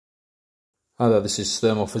Hi there, this is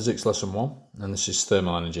Thermal Physics Lesson 1, and this is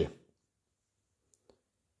thermal energy.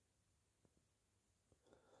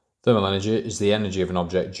 Thermal energy is the energy of an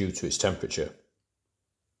object due to its temperature.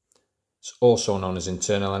 It's also known as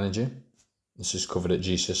internal energy. This is covered at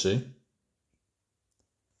GCSE.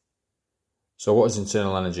 So what is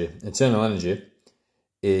internal energy? Internal energy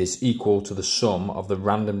is equal to the sum of the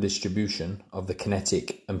random distribution of the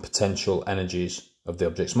kinetic and potential energies of the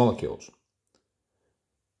object's molecules.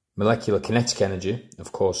 Molecular kinetic energy,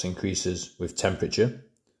 of course, increases with temperature,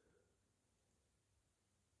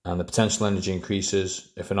 and the potential energy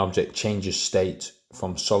increases if an object changes state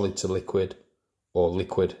from solid to liquid or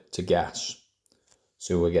liquid to gas.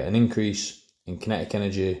 So we get an increase in kinetic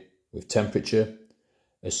energy with temperature.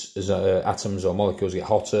 As atoms or molecules get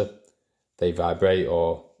hotter, they vibrate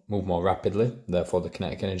or move more rapidly, therefore the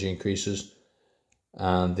kinetic energy increases.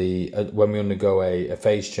 And when we undergo a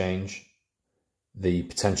phase change, the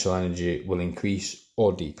potential energy will increase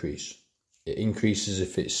or decrease. It increases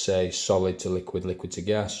if it's, say, solid to liquid, liquid to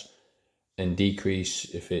gas, and decrease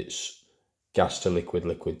if it's gas to liquid,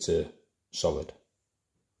 liquid to solid.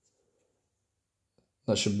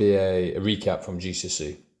 That should be a recap from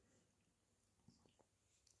GCSE.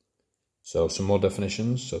 So some more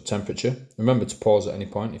definitions. So temperature. Remember to pause at any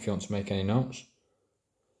point if you want to make any notes.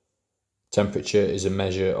 Temperature is a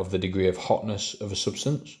measure of the degree of hotness of a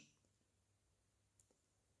substance.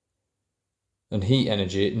 And heat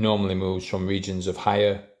energy normally moves from regions of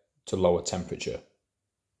higher to lower temperature.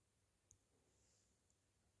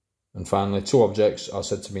 And finally, two objects are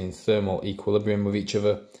said to be in thermal equilibrium with each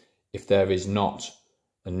other if there is not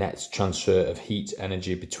a net transfer of heat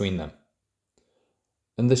energy between them.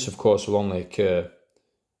 And this, of course, will only occur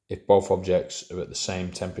if both objects are at the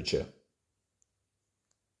same temperature.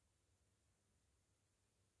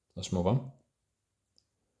 Let's move on.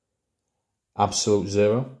 Absolute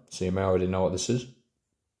zero, so you may already know what this is.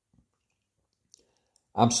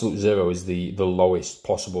 Absolute zero is the lowest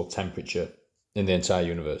possible temperature in the entire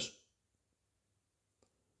universe.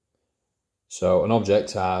 So an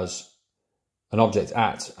object at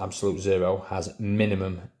absolute zero has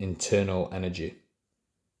minimum internal energy.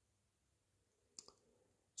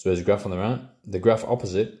 So there's a graph on the right. The graph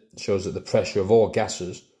opposite shows that the pressure of all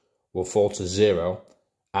gases will fall to zero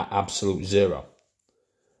at absolute zero.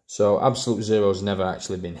 So absolute zero has never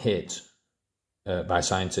actually been hit by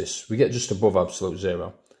scientists. We get just above absolute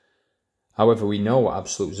zero. However, we know what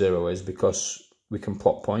absolute zero is because we can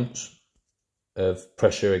plot points of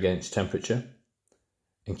pressure against temperature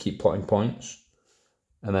and keep plotting points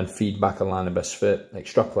and then feed back a line of best fit,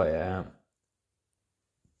 extrapolate it out,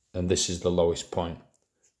 and this is the lowest point.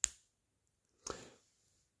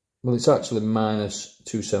 Well, it's actually minus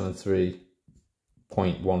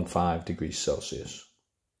 273.15 degrees Celsius.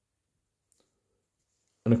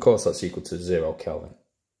 And of course that's equal to 0 Kelvin.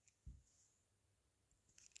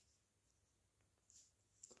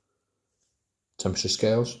 Temperature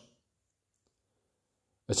scales.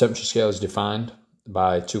 A temperature scale is defined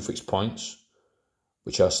by two fixed points,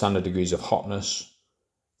 which are standard degrees of hotness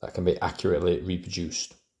that can be accurately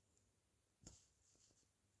reproduced.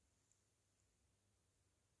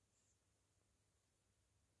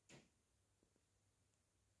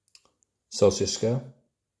 Celsius scale.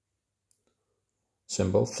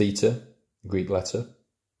 Symbol, theta, Greek letter.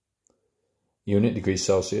 Unit, degrees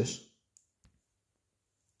Celsius.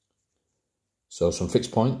 So some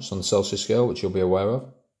fixed points on the Celsius scale, which you'll be aware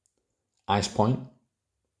of. Ice point,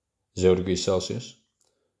 0 degrees Celsius.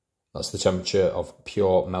 That's the temperature of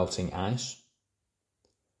pure melting ice.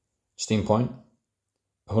 Steam point,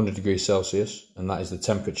 100 degrees Celsius, and that is the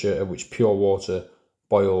temperature at which pure water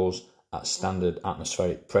boils at standard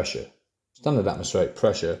atmospheric pressure. Standard atmospheric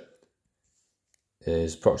pressure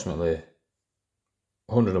is approximately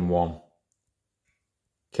 101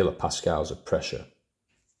 kilopascals of pressure.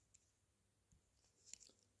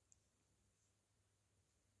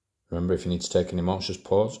 Remember, if you need to take any notes, just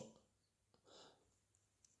pause.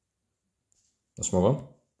 Let's move on.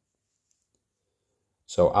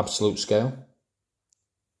 So absolute scale.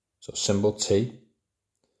 So symbol T.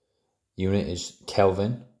 Unit is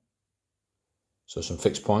Kelvin. So some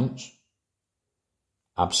fixed points.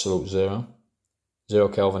 Absolute zero. 0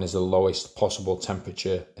 Kelvin is the lowest possible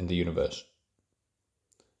temperature in the universe.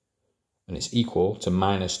 And it's equal to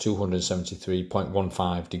minus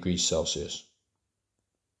 273.15 degrees Celsius.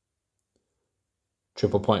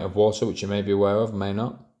 Triple point of water, which you may be aware of, may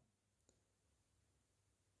not.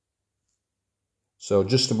 So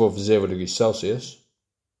just above 0 degrees Celsius,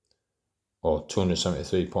 or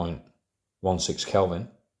 273.16 Kelvin,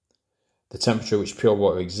 the temperature at which pure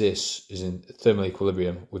water exists is in thermal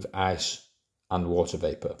equilibrium with ice and water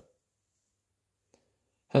vapour.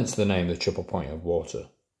 hence the name the triple point of water.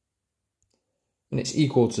 And it's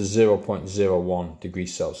equal to 0.01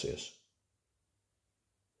 degrees Celsius.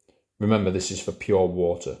 Remember, this is for pure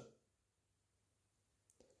water.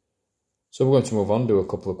 So we're going to move on, do a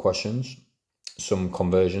couple of questions, some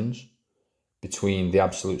conversions between the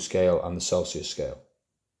absolute scale and the Celsius scale.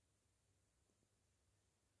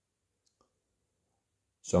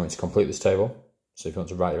 So I'm going to complete this table. So if you want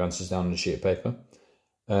to write your answers down on a sheet of paper.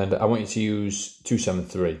 And I want you to use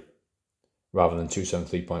 273 rather than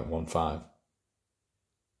 273.15.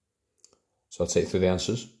 So I'll take through the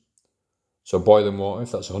answers. So boiling water,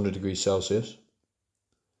 if that's 100 degrees Celsius,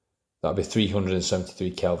 that'll be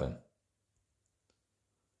 373 Kelvin.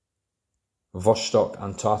 Vostok,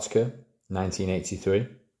 Antarctica, 1983,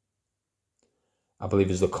 I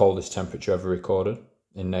believe is the coldest temperature ever recorded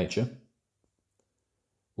in nature,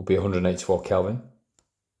 will be 184 Kelvin.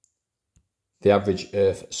 The average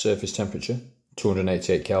Earth surface temperature,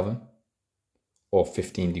 288 Kelvin, or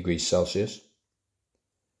 15 degrees Celsius.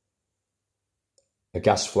 A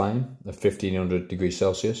gas flame of 1500 degrees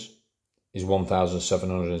Celsius is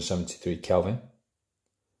 1773 Kelvin.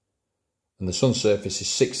 And the sun's surface is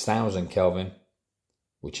 6000 Kelvin,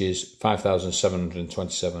 which is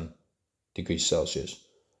 5727 degrees Celsius.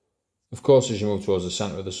 Of course, as you move towards the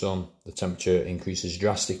centre of the sun, the temperature increases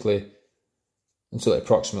drastically until it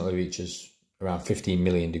approximately reaches around 15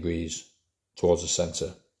 million degrees towards the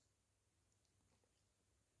centre.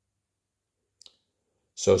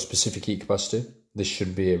 So specific heat capacity, this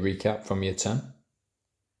should be a recap from year 10.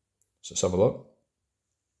 So let's have a look.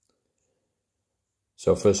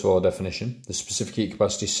 So first of all, a definition. The specific heat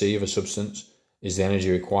capacity C of a substance is the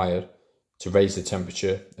energy required to raise the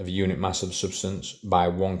temperature of a unit mass of the substance by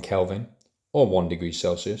 1 Kelvin or 1 degree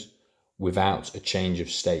Celsius without a change of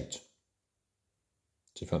state.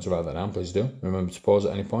 So if you want to write that down, please do. Remember to pause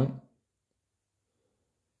at any point.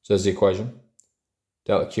 So there's the equation.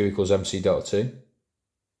 Delta Q equals MC delta T.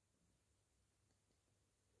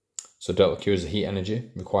 So delta Q is the heat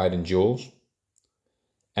energy required in joules.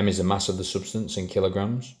 M is the mass of the substance in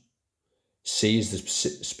kilograms. C is the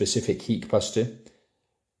specific heat capacity.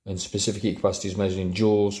 And specific heat capacity is measured in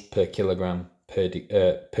joules per kilogram per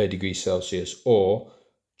degree Celsius or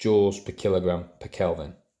joules per kilogram per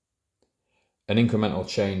Kelvin. An incremental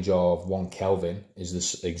change of 1 Kelvin is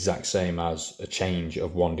the exact same as a change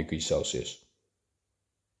of 1 degree Celsius.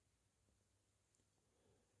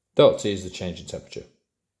 Delta T is the change in temperature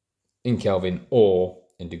in Kelvin or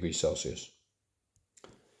in degrees Celsius.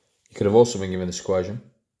 You could have also been given this equation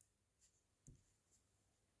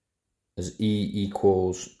as E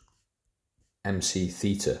equals mc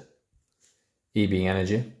theta. E being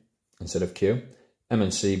energy instead of Q, M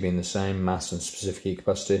and C being the same, mass and specific heat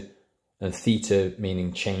capacity, and theta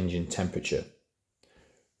meaning change in temperature.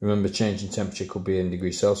 Remember, change in temperature could be in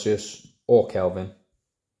degrees Celsius or Kelvin,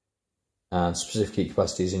 and specific heat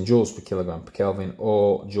capacity is in joules per kilogram per Kelvin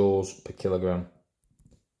or joules per kilogram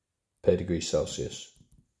per degree Celsius.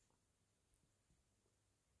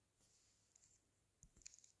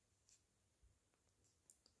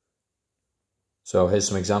 So here's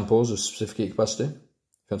some examples of specific heat capacity. If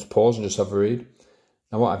you want to pause and just have a read.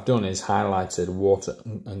 Now what I've done is highlighted water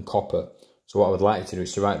and copper. So what I would like you to do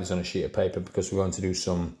is to write these on a sheet of paper, because we're going to do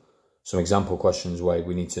some example questions where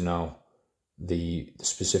we need to know the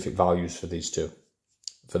specific values for these two,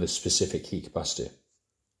 for the specific heat capacity.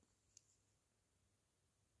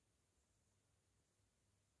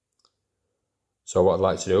 So what I'd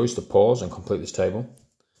like to do is to pause and complete this table.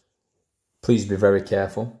 Please be very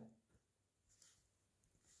careful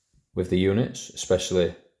with the units,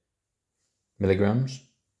 especially milligrams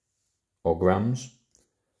or grams.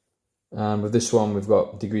 And with this one, we've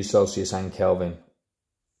got degrees Celsius and Kelvin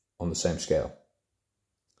on the same scale.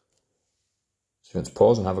 So you want to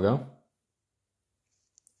pause and have a go,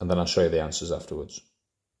 and then I'll show you the answers afterwards.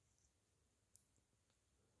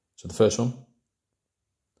 So the first one,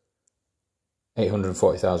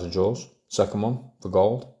 840,000 joules. Second one, for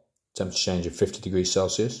gold, temperature change of 50 degrees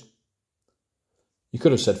Celsius. You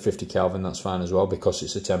could have said 50 Kelvin, that's fine as well, because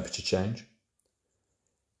it's a temperature change.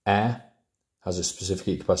 Air has a specific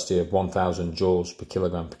heat capacity of 1000 joules per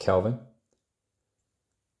kilogram per Kelvin.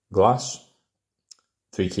 Glass,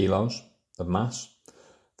 3 kilos of mass.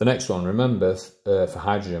 The next one, remember, for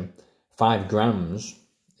hydrogen, 5 grams,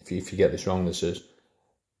 if you get this wrong, this is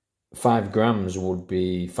 5 grams would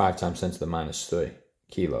be 5 times 10 to the minus 3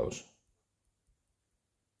 kilos.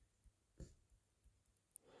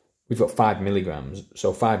 We've got 5 milligrams,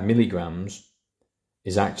 so 5 milligrams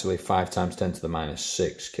is actually 5 times 10 to the minus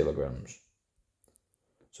 6 kilograms.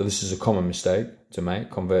 So this is a common mistake to make,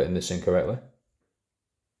 converting this incorrectly.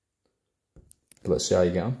 But let's see how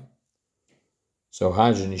you get on. So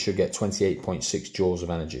hydrogen, you should get 28.6 joules of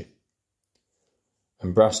energy.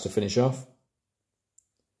 And brass, to finish off,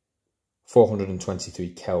 423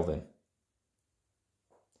 Kelvin.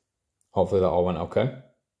 Hopefully that all went okay.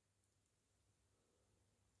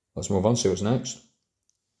 Let's move on, see what's next.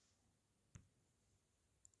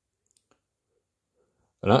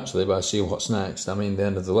 And actually, by seeing what's next, I mean the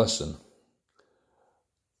end of the lesson.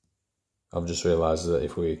 I've just realised that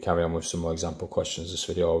if we carry on with some more example questions, this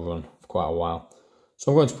video will run for quite a while.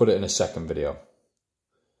 So I'm going to put it in a second video.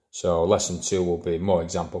 So lesson 2 will be more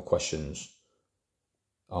example questions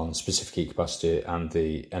on specific heat capacity and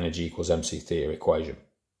the energy equals MC theta equation.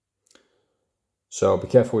 So be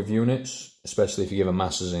careful with units, especially if you give a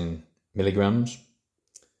masses in milligrams.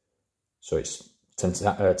 So it's 10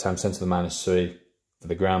 times 10 to the minus 3 for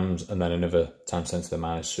the grams, and then another times 10 to the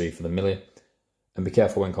minus 3 for the milli. And be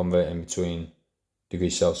careful when converting between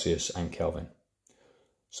degrees Celsius and Kelvin.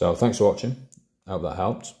 So thanks for watching. I hope that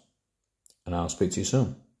helped, and I'll speak to you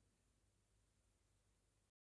soon.